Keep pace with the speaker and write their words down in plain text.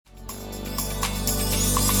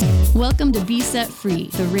Welcome to Be Set Free,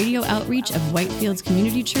 the radio outreach of Whitefields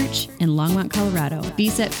Community Church in Longmont, Colorado. Be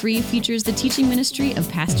Set Free features the teaching ministry of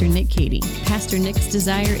Pastor Nick Cady. Pastor Nick's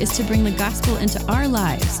desire is to bring the gospel into our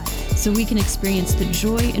lives so we can experience the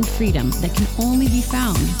joy and freedom that can only be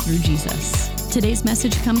found through Jesus. Today's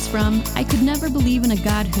message comes from I Could Never Believe in a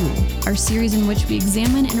God Who, our series in which we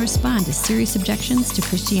examine and respond to serious objections to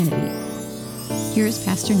Christianity. Here is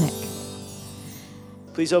Pastor Nick.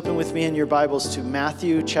 Please open with me in your Bibles to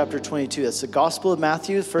Matthew chapter 22. That's the Gospel of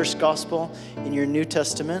Matthew, the first gospel in your New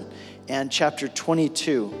Testament, and chapter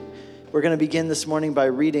 22. We're going to begin this morning by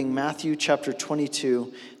reading Matthew chapter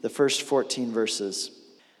 22, the first 14 verses.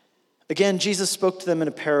 Again, Jesus spoke to them in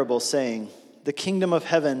a parable, saying, "The kingdom of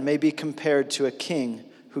heaven may be compared to a king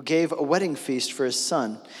who gave a wedding feast for his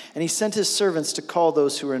son, and he sent his servants to call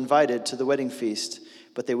those who were invited to the wedding feast,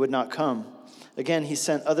 but they would not come. Again, he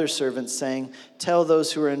sent other servants, saying, 'Tell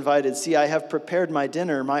those who are invited, see, I have prepared my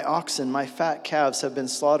dinner. My oxen, my fat calves have been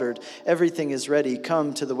slaughtered. Everything is ready.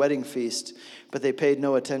 Come to the wedding feast.' But they paid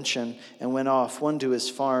no attention and went off, one to his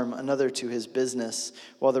farm, another to his business,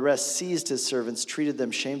 while the rest seized his servants, treated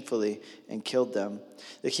them shamefully, and killed them.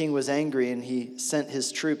 The king was angry, and he sent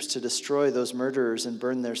his troops to destroy those murderers and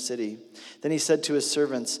burn their city. Then he said to his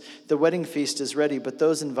servants, 'The wedding feast is ready, but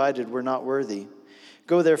those invited were not worthy.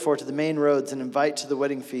 Go therefore to the main roads and invite to the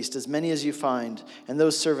wedding feast as many as you find.' And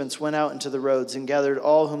those servants went out into the roads and gathered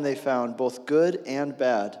all whom they found, both good and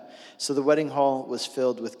bad. So the wedding hall was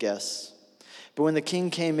filled with guests. But when the king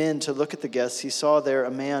came in to look at the guests, he saw there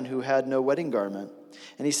a man who had no wedding garment.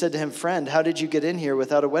 And he said to him, 'Friend, how did you get in here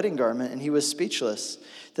without a wedding garment?' And he was speechless.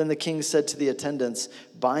 Then the king said to the attendants,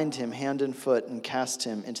 'Bind him hand and foot and cast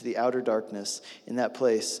him into the outer darkness, in that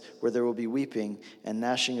place where there will be weeping and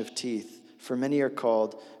gnashing of teeth. For many are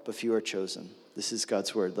called, but few are chosen.'" This is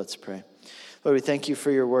God's word. Let's pray. Lord, we thank you for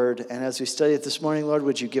your word. And as we study it this morning, Lord,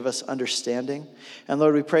 would you give us understanding? And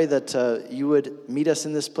Lord, we pray that you would meet us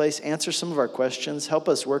in this place, answer some of our questions, help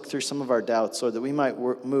us work through some of our doubts, Lord, that we might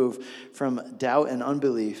move from doubt and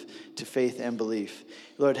unbelief to faith and belief.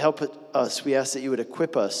 Lord, help us. We ask that you would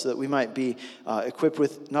equip us so that we might be equipped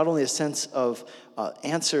with not only a sense of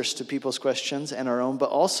answers to people's questions and our own,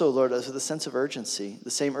 but also, Lord, with a sense of urgency,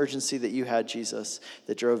 the same urgency that you had, Jesus,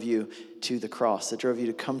 that drove you to the cross, that drove you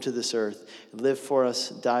to come to this earth, live for us,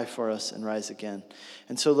 die for us, and rise again.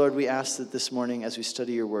 And so, Lord, we ask that this morning as we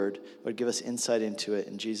study your word, Lord, give us insight into it.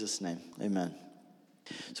 In Jesus' name, amen.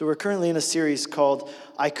 So we're currently in a series called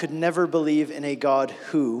I Could Never Believe in a God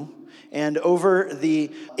Who. And over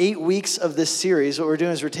the 8 weeks of this series, what we're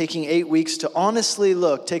doing is we're taking 8 weeks to honestly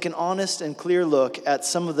take an honest and clear look at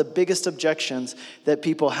some of the biggest objections that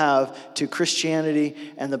people have to Christianity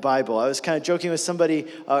and the Bible. I was kind of joking with somebody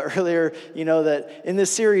earlier, that in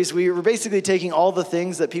this series, we were basically taking all the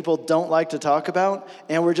things that people don't like to talk about,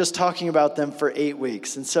 and we're just talking about them for 8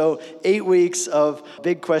 weeks. And so 8 weeks of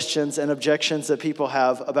big questions and objections that people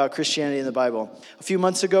have about Christianity and the Bible. A few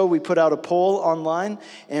months ago, we put out a poll online,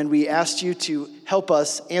 and we asked you to help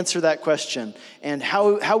us answer that question. And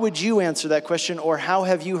how would you answer that question, or how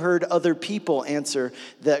have you heard other people answer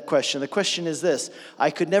that question? The question is this: I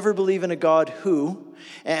could never believe in a God who,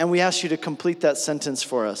 and we asked you to complete that sentence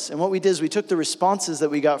for us. And what we did is we took the responses that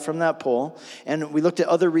we got from that poll, and we looked at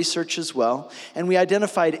other research as well, and we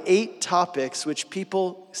identified 8 topics which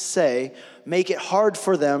people say make it hard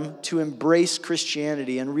for them to embrace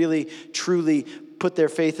Christianity and really, truly put their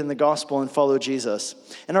faith in the gospel and follow Jesus.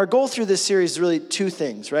 And our goal through this series is really 2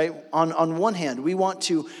 things, right? On one hand, we want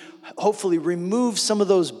to hopefully remove some of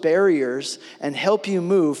those barriers and help you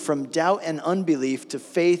move from doubt and unbelief to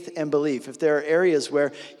faith and belief. If there are areas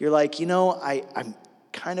where you're like, I'm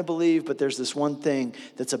kind of believe, but there's this one thing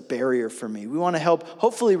that's a barrier for me. We want to help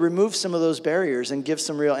hopefully remove some of those barriers and give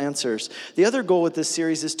some real answers. The other goal with this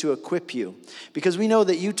series is to equip you, because we know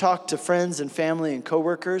that you talk to friends and family and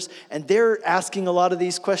coworkers, and they're asking a lot of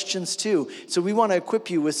these questions too. So we want to equip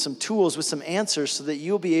you with some tools, with some answers, so that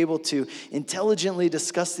you'll be able to intelligently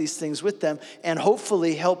discuss these things with them and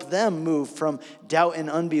hopefully help them move from doubt and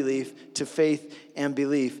unbelief to faith and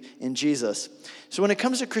belief in Jesus. So when it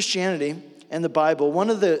comes to Christianity and the Bible, one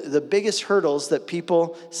of the biggest hurdles that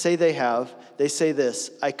people say they say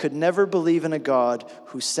this: I could never believe in a God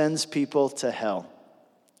who sends people to hell.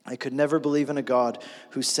 I could never believe in a God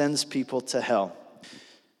who sends people to hell.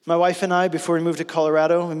 My wife and I, before we moved to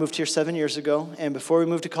Colorado, we moved here 7 years ago, and before we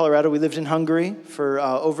moved to Colorado, we lived in Hungary for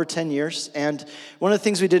over 10 years, and one of the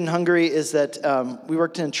things we did in Hungary is that we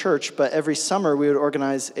worked in church, but every summer we would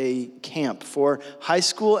organize a camp for high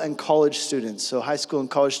school and college students, so high school and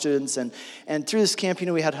college students, and through this camp,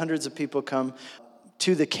 we had hundreds of people come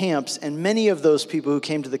to the camps, and many of those people who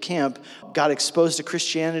came to the camp got exposed to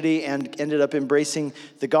Christianity and ended up embracing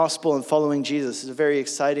the gospel and following Jesus. It's a very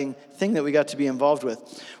exciting thing that we got to be involved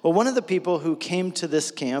with. Well, one of the people who came to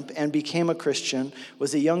this camp and became a Christian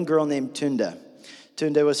was a young girl named Tunde.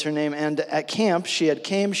 Tunde was her name, and at camp, she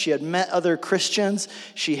had met other Christians,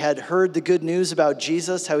 she had heard the good news about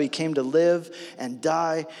Jesus, how he came to live and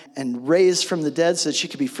die and raise from the dead so that she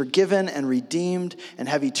could be forgiven and redeemed and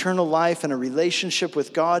have eternal life and a relationship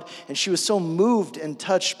with God, and she was so moved and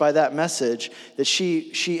touched by that message that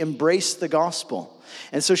she embraced the gospel.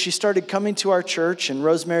 And so she started coming to our church, and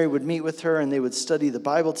Rosemary would meet with her, and they would study the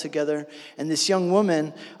Bible together. And this young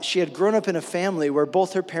woman, she had grown up in a family where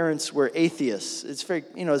both her parents were atheists. It's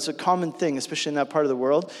it's a common thing, especially in that part of the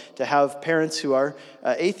world, to have parents who are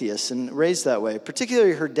atheists and raised that way.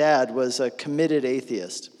 Particularly her dad was a committed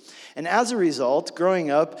atheist. And as a result,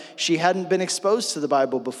 growing up, she hadn't been exposed to the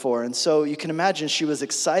Bible before. And so you can imagine she was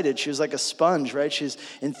excited. She was like a sponge, right? She's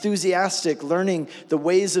enthusiastic, learning the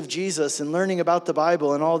ways of Jesus and learning about the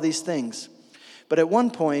Bible and all these things. But at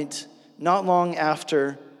one point, not long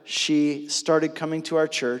after she started coming to our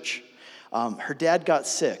church, her dad got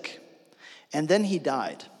sick. And then he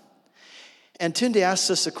died. And Tunde asked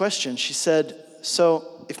us a question. She said,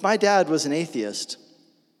 so if my dad was an atheist,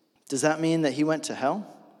 does that mean that he went to hell?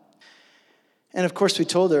 And of course, we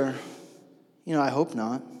told her, I hope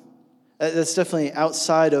not. That's definitely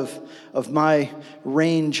outside of my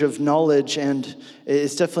range of knowledge, and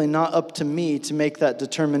it's definitely not up to me to make that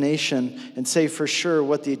determination and say for sure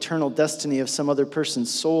what the eternal destiny of some other person's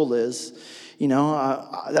soul is.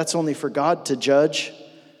 That's only for God to judge.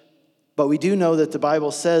 But we do know that the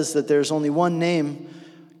Bible says that there's only one name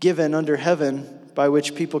given under heaven by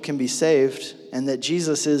which people can be saved, and that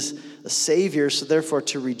Jesus is a Savior, so therefore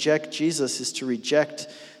to reject Jesus is to reject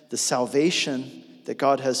the salvation that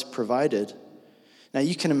God has provided. Now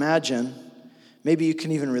you can imagine, maybe you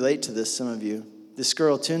can even relate to this, some of you. This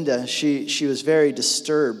girl, Tunde, she was very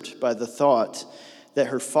disturbed by the thought that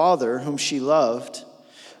her father, whom she loved,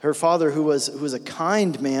 her father who was a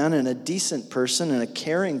kind man and a decent person and a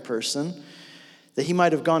caring person, that he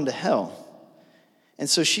might have gone to hell. And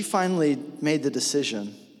so she finally made the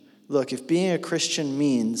decision, look, if being a Christian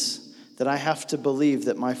means that I have to believe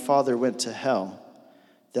that my father went to hell,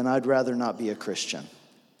 then I'd rather not be a Christian.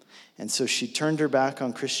 And so she turned her back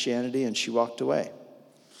on Christianity and she walked away.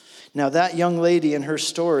 Now that young lady and her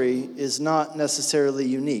story is not necessarily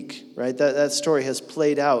unique, right? That story has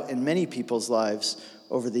played out in many people's lives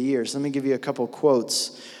over the years. Let me give you a couple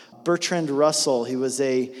quotes. Bertrand Russell, he was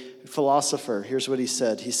a philosopher. Here's what he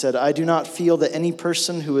said. He said, I do not feel that any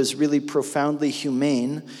person who is really profoundly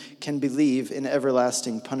humane can believe in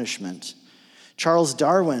everlasting punishment. Charles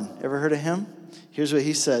Darwin, ever heard of him? Here's what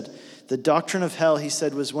he said. The doctrine of hell, he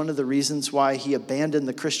said, was one of the reasons why he abandoned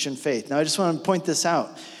the Christian faith. Now, I just want to point this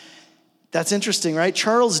out. That's interesting, right?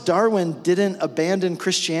 Charles Darwin didn't abandon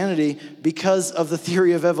Christianity because of the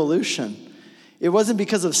theory of evolution. It wasn't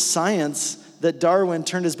because of science that Darwin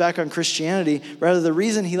turned his back on Christianity. Rather, the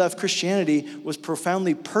reason he left Christianity was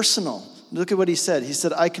profoundly personal. Look at what he said. He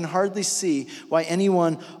said, I can hardly see why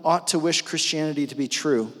anyone ought to wish Christianity to be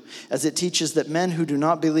true, as it teaches that men who do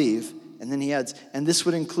not believe, and then he adds, and this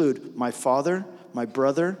would include my father, my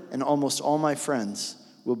brother, and almost all my friends,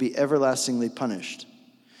 will be everlastingly punished.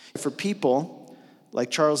 For people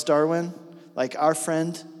like Charles Darwin, like our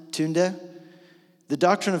friend Tunde, the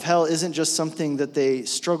doctrine of hell isn't just something that they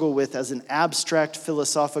struggle with as an abstract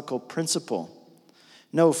philosophical principle.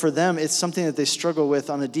 No, for them, it's something that they struggle with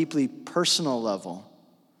on a deeply personal level.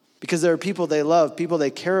 Because there are people they love, people they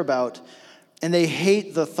care about, and they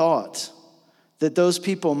hate the thought that those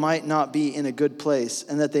people might not be in a good place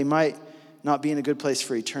and that they might not be in a good place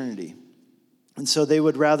for eternity. And so they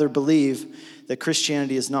would rather believe that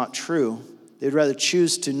Christianity is not true. They'd rather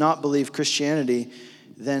choose to not believe Christianity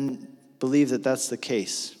than believe that that's the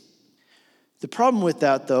case. The problem with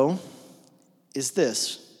that, though, is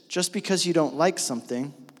this. Just because you don't like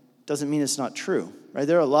something doesn't mean it's not true, right?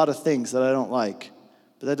 There are a lot of things that I don't like,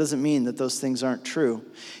 but that doesn't mean that those things aren't true.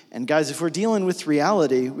 And guys, if we're dealing with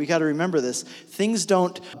reality, we got to remember this. Things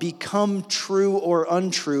don't become true or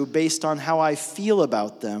untrue based on how I feel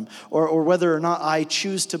about them or whether or not I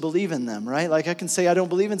choose to believe in them, right? Like I can say I don't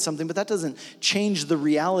believe in something, but that doesn't change the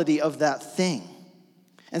reality of that thing.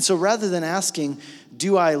 And so rather than asking,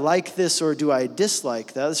 do I like this or do I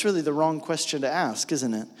dislike that? That's really the wrong question to ask,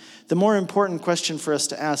 isn't it? The more important question for us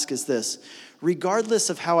to ask is this. Regardless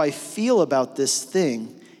of how I feel about this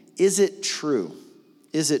thing, is it true?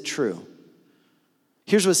 Is it true?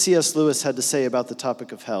 Here's what C.S. Lewis had to say about the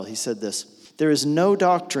topic of hell. He said this. there is no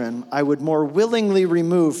doctrine I would more willingly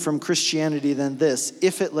remove from Christianity than this,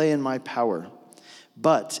 if it lay in my power.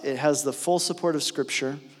 But it has the full support of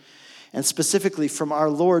Scripture, and specifically from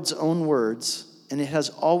our Lord's own words, and it has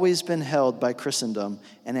always been held by Christendom,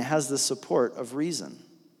 and it has the support of reason.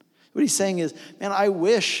 What he's saying is, man, I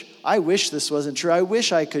wish this wasn't true. I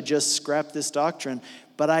wish I could just scrap this doctrine,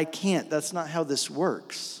 but I can't. That's not how this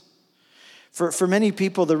works. For many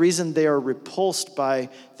people, the reason they are repulsed by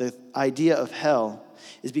the idea of hell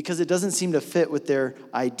is because it doesn't seem to fit with their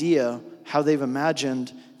idea, how they've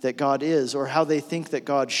imagined that God is, or how they think that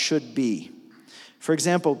God should be. For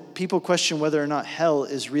example, people question whether or not hell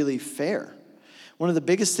is really fair. One of the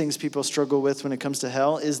biggest things people struggle with when it comes to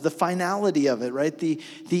hell is the finality of it, right? The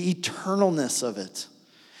eternalness of it.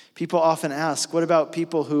 People often ask, what about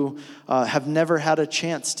people who have never had a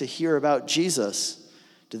chance to hear about Jesus?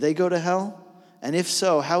 Do they go to hell? And if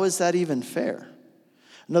so, how is that even fair?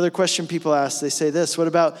 Another question people ask, they say this, what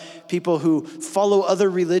about people who follow other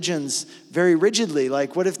religions very rigidly?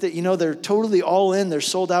 Like, what if they're totally all in, they're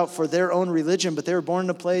sold out for their own religion, but they were born in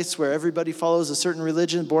a place where everybody follows a certain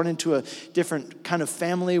religion, born into a different kind of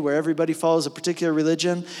family where everybody follows a particular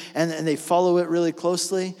religion, and they follow it really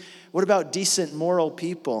closely? What about decent, moral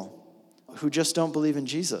people who just don't believe in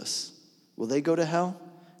Jesus? Will they go to hell?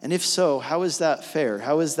 And if so, how is that fair?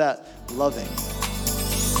 How is that loving?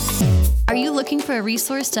 Are you looking for a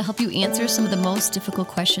resource to help you answer some of the most difficult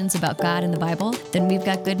questions about God in the Bible? Then we've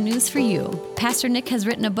got good news for you. Pastor Nick has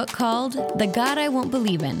written a book called The God I Won't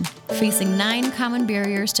Believe In, Facing 9 Common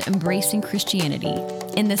Barriers to Embracing Christianity.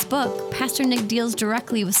 In this book, Pastor Nick deals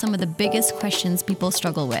directly with some of the biggest questions people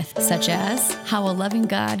struggle with, such as how a loving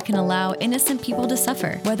God can allow innocent people to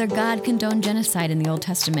suffer, whether God condoned genocide in the Old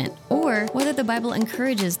Testament, or whether the Bible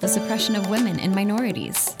encourages the suppression of women and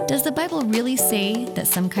minorities. Does the Bible really say that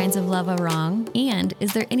some kinds of love are wrong? And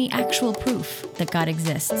is there any actual proof that God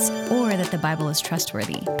exists or that the Bible is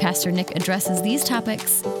trustworthy? Pastor Nick addresses these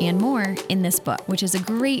topics and more in this book, which is a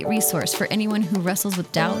great resource for anyone who wrestles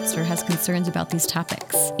with doubts or has concerns about these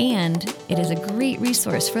topics. And it is a great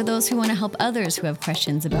resource for those who want to help others who have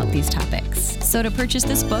questions about these topics. So to purchase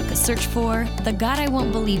this book, search for The God I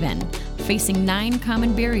Won't Believe In, Facing 9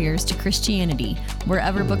 Common Barriers to Christianity,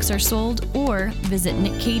 wherever books are sold, or visit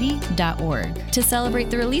nickcady.org. To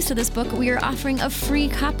celebrate the release of this book, we are offering a free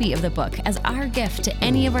copy of the book as our gift to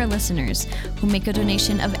any of our listeners who make a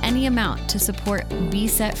donation of any amount to support Be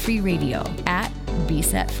Set Free Radio at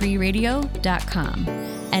besetfreeradio.com.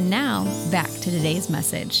 And now, back to today's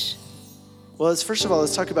message. Well, first of all,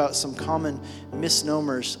 let's talk about some common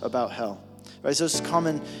misnomers about hell. Right, so it's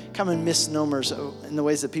common misnomers in the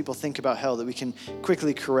ways that people think about hell that we can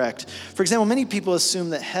quickly correct. For example, many people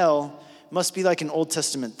assume that hell must be like an Old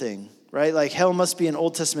Testament thing, right? Like hell must be an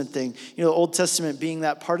Old Testament thing. You know, the Old Testament being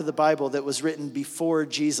that part of the Bible that was written before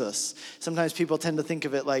Jesus. Sometimes people tend to think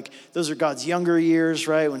of it like those are God's younger years,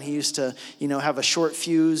 right? When he used to, have a short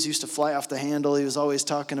fuse, used to fly off the handle. He was always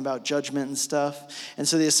talking about judgment and stuff. And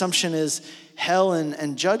so the assumption is hell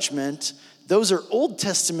and judgment, those are Old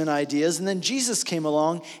Testament ideas, and then Jesus came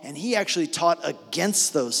along and he actually taught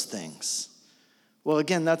against those things. Well,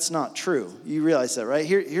 again, that's not true. You realize that, right?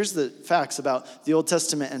 Here's the facts about the Old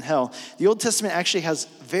Testament and hell. The Old Testament actually has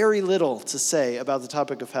very little to say about the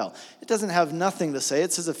topic of hell. It doesn't have nothing to say.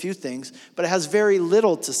 It says a few things, but it has very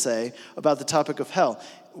little to say about the topic of hell.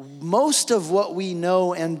 Most of what we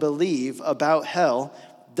know and believe about hell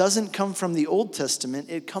doesn't come from the Old Testament.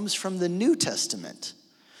 It comes from the New Testament.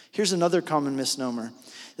 Here's another common misnomer,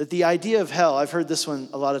 that the idea of hell, I've heard this one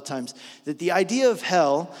a lot of times, that the idea of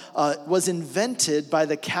hell was invented by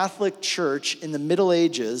the Catholic Church in the Middle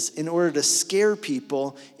Ages in order to scare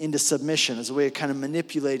people into submission as a way of kind of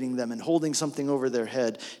manipulating them and holding something over their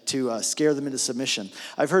head to scare them into submission.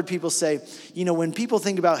 I've heard people say, when people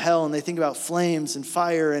think about hell and they think about flames and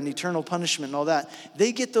fire and eternal punishment and all that,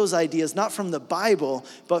 they get those ideas not from the Bible,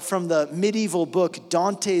 but from the medieval book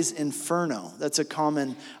Dante's Inferno. That's a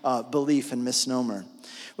common belief and misnomer.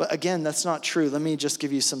 Well, again, that's not true. Let me just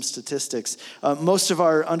give you some statistics. Most of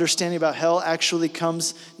our understanding about hell actually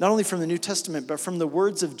comes not only from the New Testament, but from the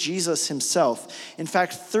words of Jesus himself. In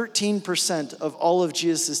fact, 13% of all of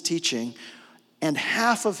Jesus' teaching and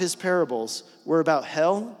half of his parables were about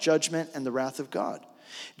hell, judgment, and the wrath of God.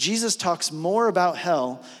 Jesus talks more about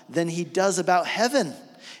hell than he does about heaven.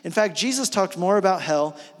 In fact, Jesus talked more about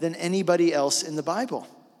hell than anybody else in the Bible.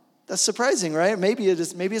 That's surprising, right? Maybe it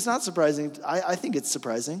is. Maybe it's not surprising. I think it's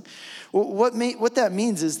surprising. What that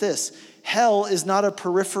means is this: hell is not a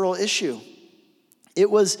peripheral issue. It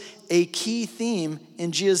was a key theme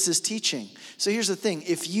in Jesus' teaching. So here's the thing.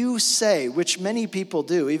 If you say, which many people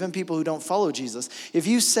do, even people who don't follow Jesus, if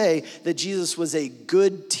you say that Jesus was a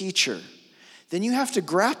good teacher, then you have to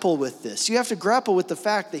grapple with this. You have to grapple with the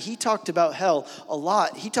fact that he talked about hell a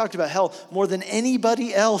lot. He talked about hell more than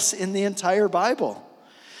anybody else in the entire Bible.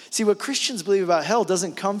 See, what Christians believe about hell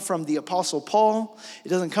doesn't come from the Apostle Paul. It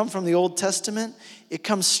doesn't come from the Old Testament. It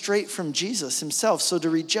comes straight from Jesus himself. So to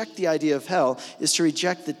reject the idea of hell is to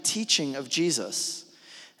reject the teaching of Jesus.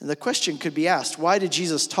 And the question could be asked, why did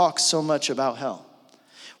Jesus talk so much about hell?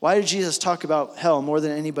 Why did Jesus talk about hell more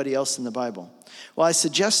than anybody else in the Bible? Well, I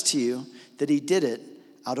suggest to you that he did it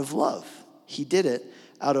out of love. He did it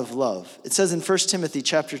out of love. It says in 1 Timothy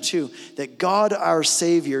chapter 2 that God our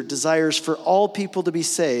Savior desires for all people to be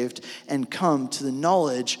saved and come to the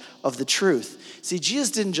knowledge of the truth. See, Jesus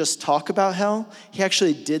didn't just talk about hell, he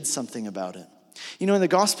actually did something about it. You know, in the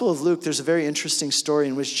Gospel of Luke, there's a very interesting story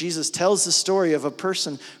in which Jesus tells the story of a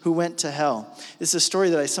person who went to hell. It's a story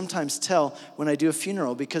that I sometimes tell when I do a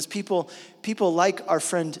funeral because people like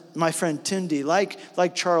my friend Tundi,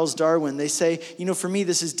 like Charles Darwin, they say, you know, for me,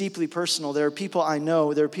 this is deeply personal. There are people I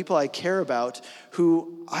know, there are people I care about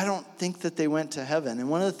who I don't think that they went to heaven. And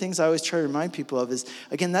one of the things I always try to remind people of is,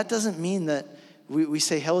 again, that doesn't mean that we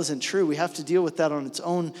say hell isn't true. We have to deal with that on its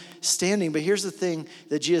own standing. But here's the thing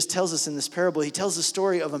that Jesus tells us in this parable. He tells the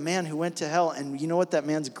story of a man who went to hell, and you know what that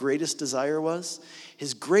man's greatest desire was?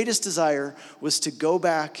 His greatest desire was to go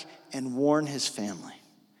back and warn his family.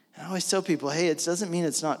 And I always tell people, hey, it doesn't mean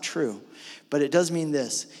it's not true, but it does mean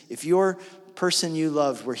this. If your person you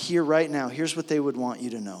loved were here right now, here's what they would want you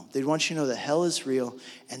to know. They'd want you to know that hell is real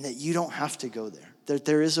and that you don't have to go there. That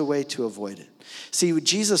there is a way to avoid it. See, with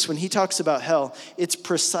Jesus, when he talks about hell, it's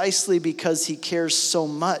precisely because he cares so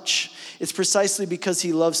much. It's precisely because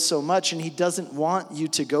he loves so much and he doesn't want you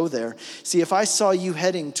to go there. See, if I saw you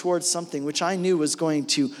heading towards something which I knew was going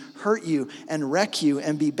to hurt you and wreck you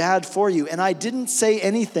and be bad for you, and I didn't say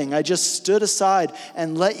anything, I just stood aside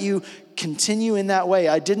and let you continue in that way,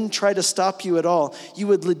 I didn't try to stop you at all, you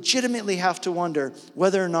would legitimately have to wonder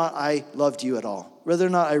whether or not I loved you at all, whether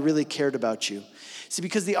or not I really cared about you. See,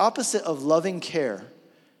 because the opposite of loving care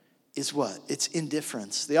is what? It's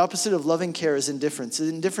indifference. The opposite of loving care is indifference.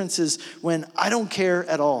 Indifference is when I don't care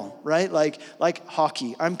at all, right? Like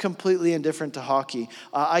hockey. I'm completely indifferent to hockey.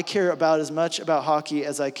 I care about as much about hockey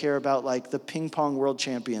as I care about like the ping pong world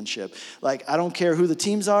championship. Like I don't care who the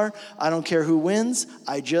teams are. I don't care who wins.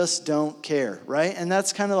 I just don't care, right? And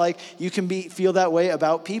that's kind of like you can feel that way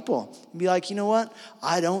about people. Be like, you know what?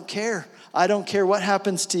 I don't care. I don't care what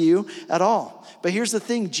happens to you at all. But here's the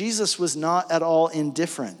thing. Jesus was not at all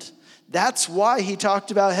indifferent. That's why he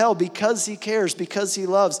talked about hell, because he cares, because he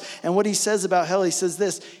loves. And what he says about hell, he says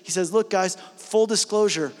this. He says, look, guys, full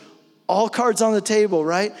disclosure, all cards on the table,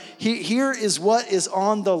 right? Here is what is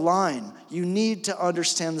on the line. You need to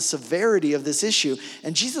understand the severity of this issue.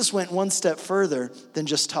 And Jesus went one step further than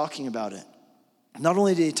just talking about it. Not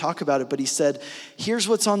only did he talk about it, but he said, here's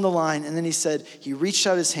what's on the line. And then he said, he reached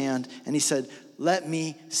out his hand and he said, let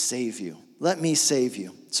me save you. Let me save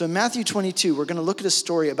you. So in Matthew 22, we're going to look at a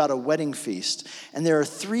story about a wedding feast. And there are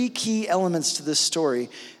three key elements to this story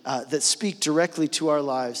that speak directly to our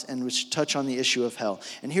lives and which touch on the issue of hell.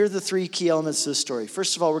 And here are the three key elements to the story.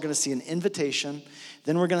 First of all, we're going to see an invitation.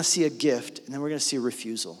 Then we're going to see a gift, and then we're going to see a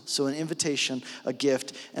refusal. So an invitation, a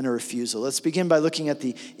gift, and a refusal. Let's begin by looking at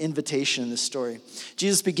the invitation in this story.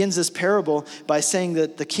 Jesus begins this parable by saying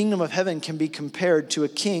that the kingdom of heaven can be compared to a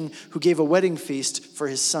king who gave a wedding feast for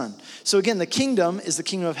his son. So again, the kingdom is the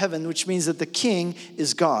kingdom of heaven, which means that the king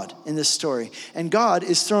is God in this story. And God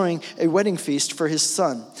is throwing a wedding feast for his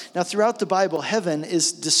son. Now, throughout the Bible, heaven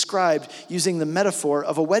is described using the metaphor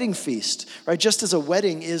of a wedding feast, right? Just as a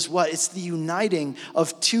wedding is what? It's the uniting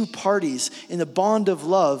of two parties in the bond of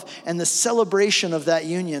love and the celebration of that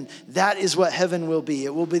union. That is what heaven will be.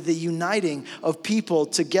 It will be the uniting of people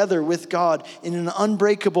together with God in an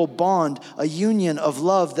unbreakable bond, a union of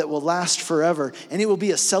love that will last forever. And it will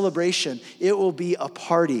be a celebration. It will be a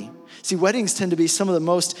party. See, weddings tend to be some of the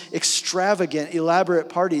most extravagant, elaborate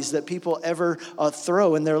parties that people ever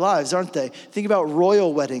throw in their lives, aren't they? Think about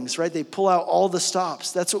royal weddings, right? They pull out all the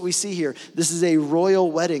stops. That's what we see here. This is a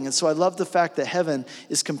royal wedding. And so I love the fact that heaven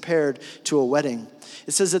is compared to a wedding.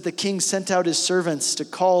 It says that the king sent out his servants to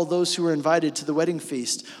call those who were invited to the wedding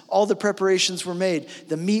feast. All the preparations were made.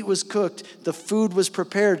 The meat was cooked. The food was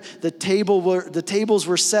prepared. The tables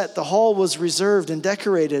were set. The hall was reserved and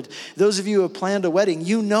decorated. Those of you who have planned a wedding,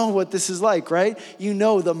 you know what this is like, right? You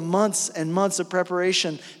know the months and months of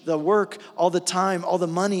preparation, the work, all the time, all the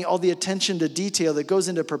money, all the attention to detail that goes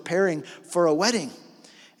into preparing for a wedding.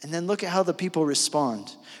 And then look at how the people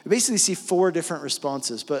respond. We basically see 4 different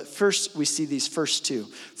responses, but first we see these first 2.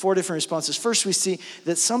 4 different responses. First, we see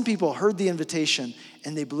that some people heard the invitation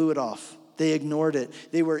and they blew it off. They ignored it.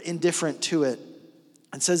 They were indifferent to it.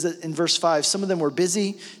 It says that in verse 5, some of them were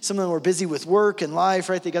busy. Some of them were busy with work and life,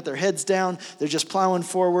 right? They got their heads down. They're just plowing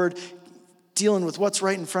forward, dealing with what's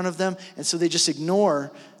right in front of them. And so they just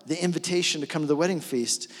ignore the invitation to come to the wedding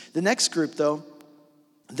feast. The next group, though,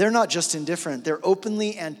 they're not just indifferent, they're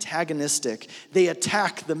openly antagonistic. They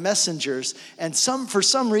attack the messengers, and for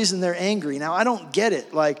some reason they're angry. Now, I don't get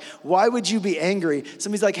it. Like, why would you be angry?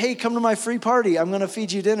 Somebody's like, hey, come to my free party. I'm going to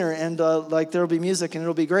feed you dinner, and there'll be music, and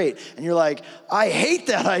it'll be great. And you're like, I hate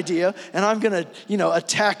that idea, and I'm going to,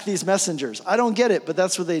 attack these messengers. I don't get it, but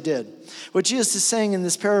that's what they did. What Jesus is saying in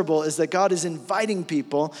this parable is that God is inviting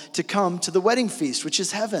people to come to the wedding feast, which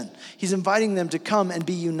is heaven. He's inviting them to come and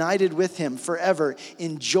be united with him forever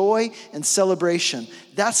in joy and celebration.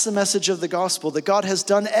 That's the message of the gospel, that God has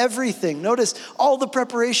done everything. Notice all the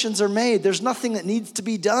preparations are made. There's nothing that needs to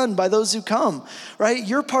be done by those who come, right?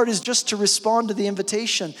 Your part is just to respond to the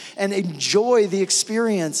invitation and enjoy the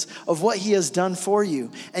experience of what he has done for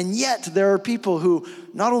you. And yet there are people who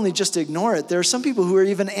not only just ignore it, there are some people who are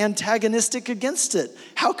even antagonistic against it.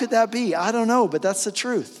 How could that be? I don't know, but that's the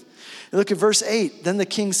truth. Look at verse 8. Then the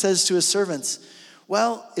king says to his servants,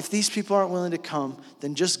 well, if these people aren't willing to come,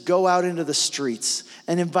 then just go out into the streets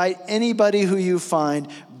and invite anybody who you find,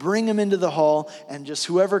 bring them into the hall, and just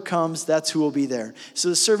whoever comes, that's who will be there. So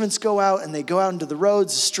the servants go out, and they go out into the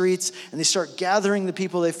roads, the streets, and they start gathering the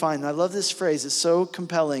people they find. And I love this phrase. It's so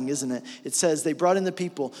compelling, isn't it? It says they brought in the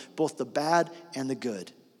people, both the bad and the good.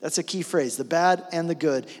 That's a key phrase, the bad and the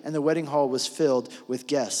good, and the wedding hall was filled with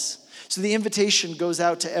guests. So the invitation goes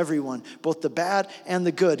out to everyone, both the bad and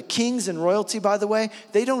the good. Kings and royalty, by the way,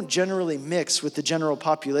 they don't generally mix with the general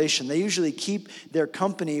population. They usually keep their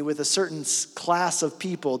company with a certain class of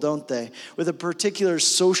people, don't they? With a particular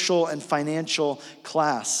social and financial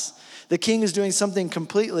class. The king is doing something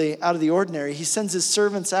completely out of the ordinary. He sends his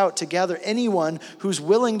servants out to gather anyone who's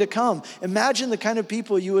willing to come. Imagine the kind of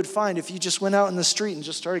people you would find if you just went out in the street and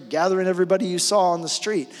just started gathering everybody you saw on the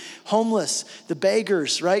street. Homeless, the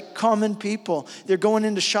beggars, right? Common people. They're going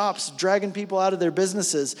into shops, dragging people out of their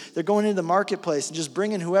businesses. They're going into the marketplace and just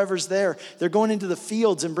bringing whoever's there. They're going into the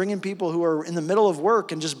fields and bringing people who are in the middle of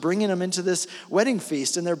work and just bringing them into this wedding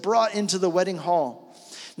feast. And they're brought into the wedding hall.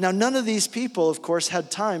 Now, none of these people, of course, had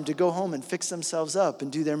time to go home and fix themselves up and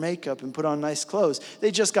do their makeup and put on nice clothes. They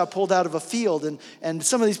just got pulled out of a field, and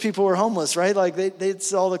some of these people were homeless, right? Like,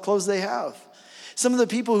 it's all the clothes they have. Some of the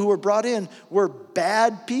people who were brought in were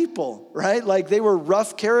bad people, right? Like, they were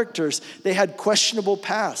rough characters. They had questionable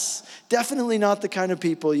pasts. Definitely not the kind of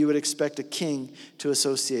people you would expect a king to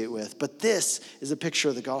associate with. But this is a picture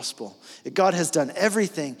of the gospel. That God has done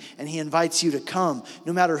everything, and he invites you to come.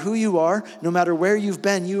 No matter who you are, no matter where you've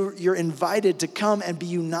been, you're invited to come and be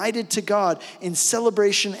united to God in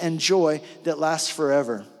celebration and joy that lasts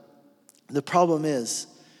forever. The problem is,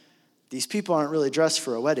 these people aren't really dressed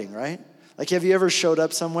for a wedding, right? Like, have you ever showed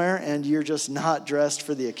up somewhere and you're just not dressed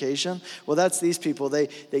for the occasion? Well, that's these people. They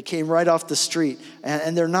came right off the street,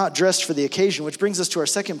 and they're not dressed for the occasion, which brings us to our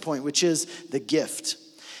second point, which is the gift.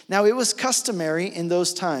 Now, it was customary in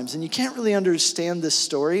those times, and you can't really understand this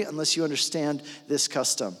story unless you understand this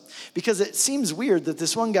custom. Because it seems weird that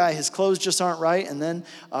this one guy, his clothes just aren't right, and then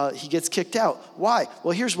he gets kicked out. Why?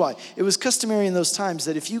 Well, here's why. It was customary in those times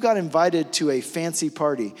that if you got invited to a fancy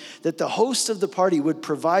party, that the host of the party would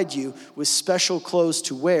provide you with special clothes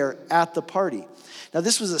to wear at the party. Now,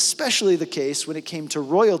 this was especially the case when it came to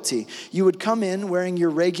royalty. You would come in wearing your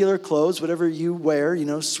regular clothes, whatever you wear,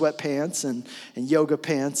 sweatpants and yoga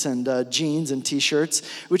pants and jeans and t-shirts,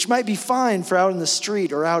 which might be fine for out in the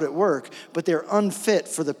street or out at work, but they're unfit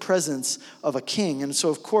for the presence of a king. And so,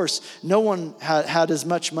 of course, no one had as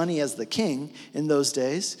much money as the king in those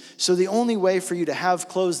days. So the only way for you to have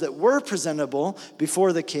clothes that were presentable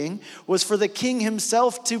before the king was for the king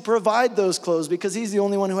himself to provide those clothes, because he's the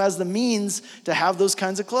only one who has the means to have those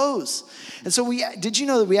kinds of clothes. And so did you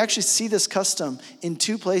know that we actually see this custom in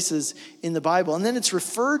 2 places in the Bible? And then it's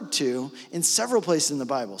referred to in several places in the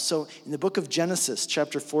Bible. So in the book of Genesis,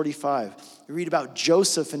 chapter 45, we read about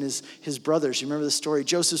Joseph and his brothers. You remember the story?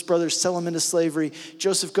 Joseph's brothers sell him into slavery.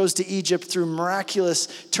 Joseph goes to Egypt. Through a miraculous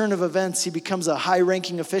turn of events, he becomes a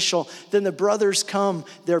high-ranking official. Then the brothers come.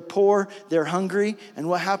 They're poor. They're hungry. And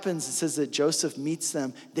what happens? It says that Joseph meets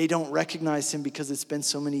them. They don't recognize him because it's been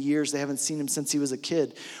so many years. They haven't seen him since he was a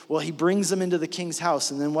kid. Well, he brings them into the king's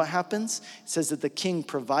house. And then what happens? It says that the king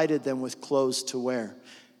provided them with clothes to wear.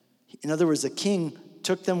 In other words, the king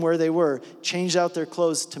took them where they were, changed out their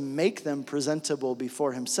clothes to make them presentable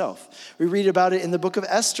before himself. We read about it in the book of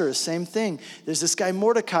Esther, same thing. There's this guy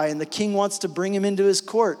Mordecai, and the king wants to bring him into his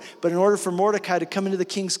court. But in order for Mordecai to come into the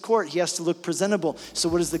king's court, he has to look presentable. So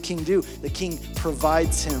what does the king do? The king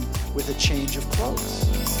provides him with a change of clothes.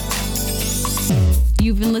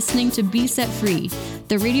 You've been listening to Be Set Free,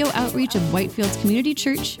 the radio outreach of Whitefields Community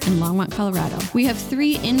Church in Longmont, Colorado. We have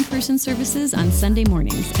 3 in-person services on Sunday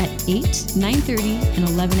mornings at 8, 9:30, and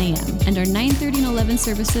 11 a.m. And our 9:30 and 11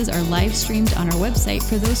 services are live streamed on our website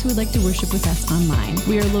for those who would like to worship with us online.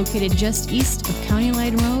 We are located just east of County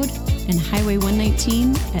Line Road and Highway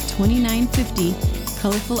 119 at 2950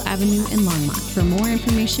 Colorful Avenue in Longmont. For more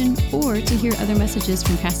information or to hear other messages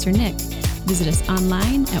from Pastor Nick, visit us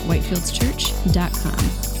online at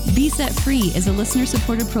whitefieldschurch.com. Be Set Free is a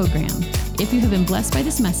listener-supported program. If you have been blessed by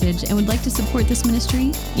this message and would like to support this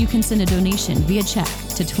ministry, you can send a donation via check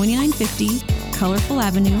to 2950 Colorful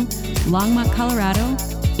Avenue, Longmont, Colorado,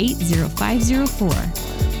 80504,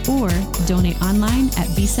 or donate online at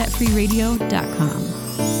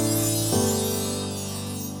besetfreeradio.com.